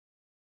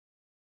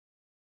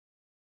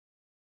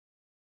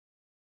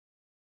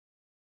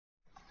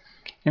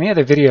In the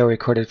other video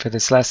recorded for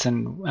this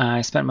lesson,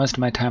 I spent most of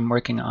my time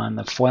working on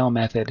the FOIL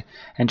method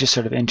and just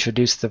sort of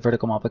introduced the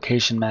vertical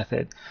multiplication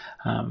method,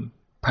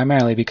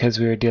 primarily because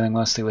we were dealing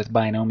mostly with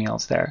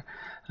binomials there.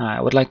 I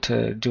would like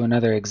to do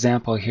another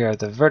example here of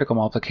the vertical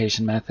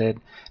multiplication method,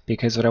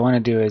 because what I want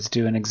to do is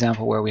do an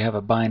example where we have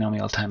a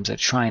binomial times a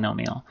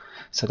trinomial.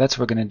 So that's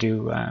what we're going to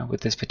do with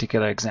this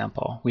particular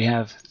example. We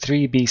have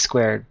 3b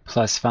squared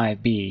plus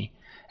 5b,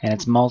 and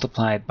it's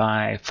multiplied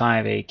by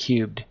 5a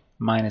cubed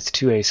minus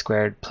 2a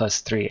squared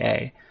plus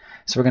 3a.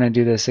 So we're going to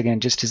do this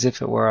again just as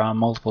if it were a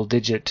multiple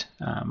digit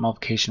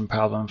multiplication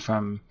problem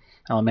from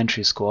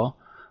elementary school.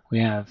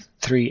 We have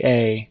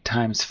 3a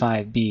times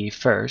 5b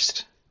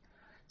first.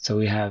 So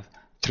we have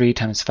 3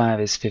 times 5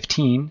 is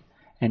 15,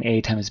 and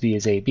a times b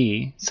is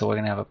ab. So we're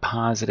going to have a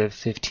positive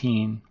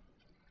 15ab.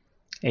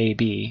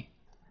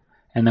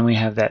 And then we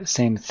have that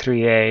same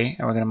 3a,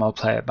 and we're going to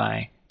multiply it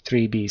by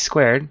 3b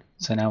squared.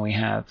 So now we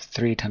have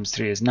 3 times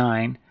 3 is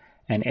 9,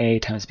 and a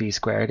times b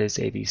squared is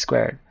ab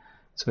squared.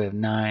 So we have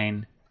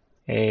 9ab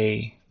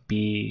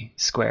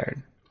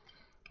squared.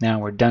 Now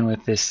we're done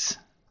with this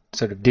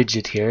sort of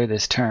digit here,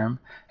 this term,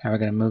 and we're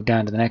going to move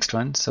down to the next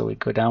one. So we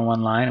go down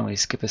one line and we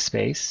skip a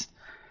space,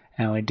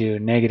 and we do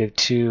negative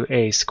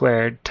 2a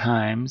squared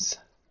times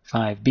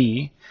 5b.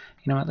 You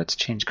know what, let's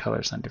change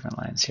colors on different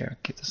lines here,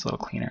 get this a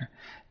little cleaner.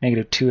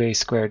 Negative 2a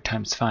squared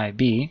times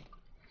 5b.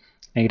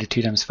 Negative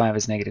 2 times 5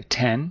 is negative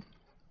 10.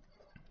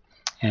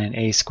 And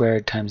a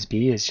squared times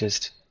b is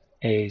just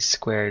a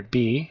squared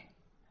b.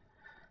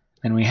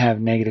 Then we have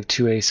negative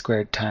 2a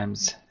squared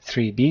times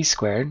 3b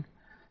squared.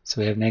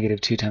 So we have negative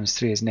 2 times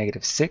 3 is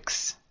negative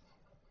 6.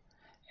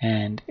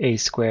 And a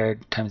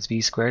squared times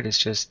b squared is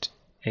just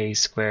a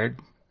squared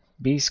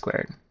b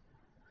squared.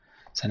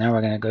 So now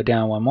we're going to go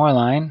down one more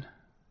line.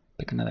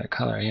 Pick another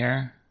color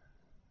here.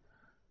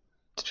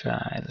 Let's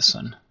try this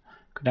one.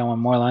 Go down one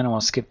more line and we'll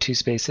skip 2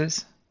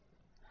 spaces.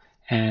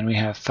 And we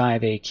have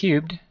 5a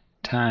cubed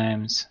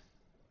times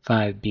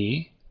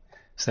 5b.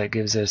 So that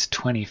gives us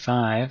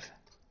 25a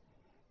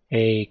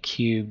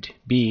cubed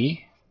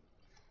b.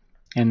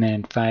 And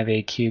then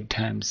 5a cubed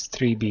times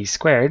 3b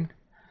squared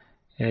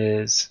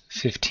is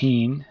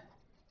 15a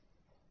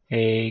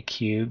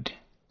cubed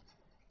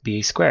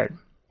b squared.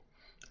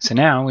 So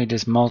now we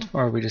just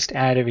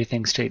add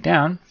everything straight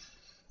down.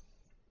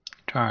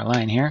 Draw our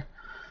line here.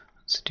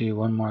 Let's do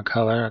one more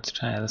color. Let's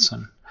try this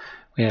one.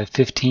 We have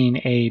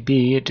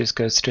 15ab, it just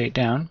goes straight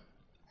down.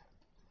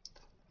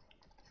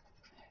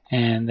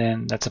 And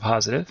then that's a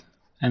positive.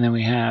 And then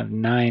we have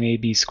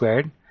 9ab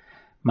squared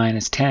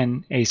minus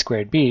 10a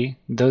squared b.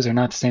 Those are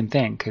not the same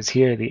thing, because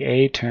here the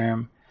a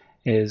term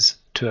is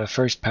to a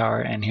first power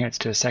and here it's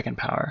to a second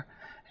power,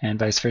 and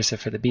vice versa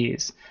for the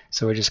b's.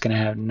 So we're just going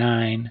to have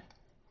 9ab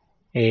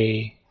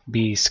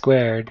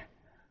squared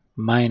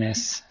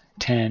minus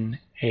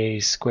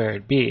 10a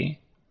squared b.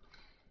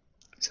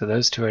 So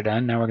those two are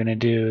done. Now we're going to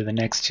do the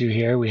next two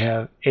here. We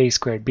have a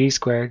squared b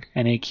squared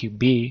and a cubed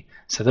b.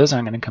 So those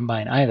aren't going to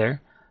combine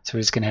either. So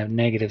we're just going to have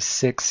negative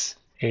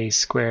 6a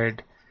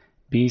squared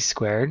b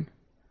squared.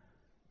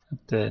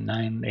 The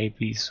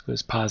 9ab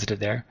was positive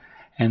there.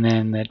 And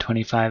then the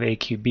 25a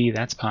cubed b,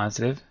 that's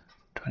positive.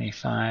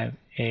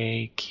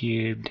 25a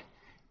cubed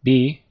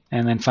b.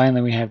 And then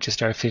finally we have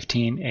just our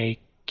 15a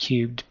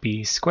cubed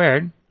b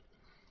squared.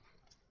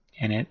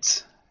 And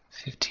it's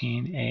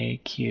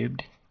 15a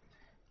cubed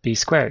b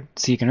squared.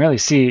 So you can really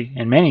see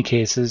in many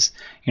cases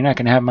you're not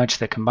going to have much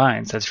that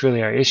combines. That's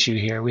really our issue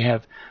here. We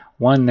have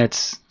one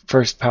that's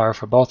first power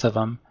for both of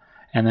them,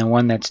 and then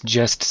one that's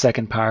just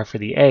second power for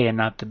the a and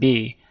not the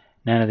b.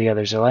 None of the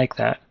others are like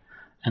that.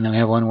 And then we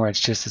have one where it's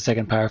just the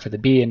second power for the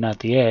b and not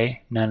the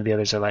a. None of the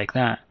others are like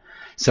that.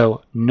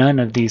 So none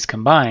of these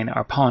combine.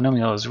 Our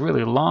polynomial is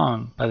really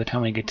long by the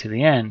time we get to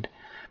the end,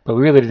 but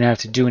we really didn't have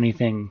to do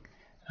anything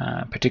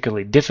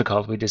particularly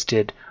difficult. We just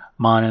did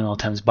monomial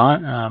times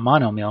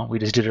monomial. We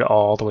just did it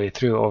all the way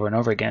through over and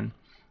over again.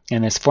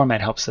 And this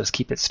format helps us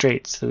keep it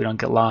straight so that we don't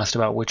get lost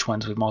about which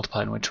ones we've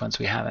multiplied and which ones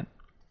we haven't.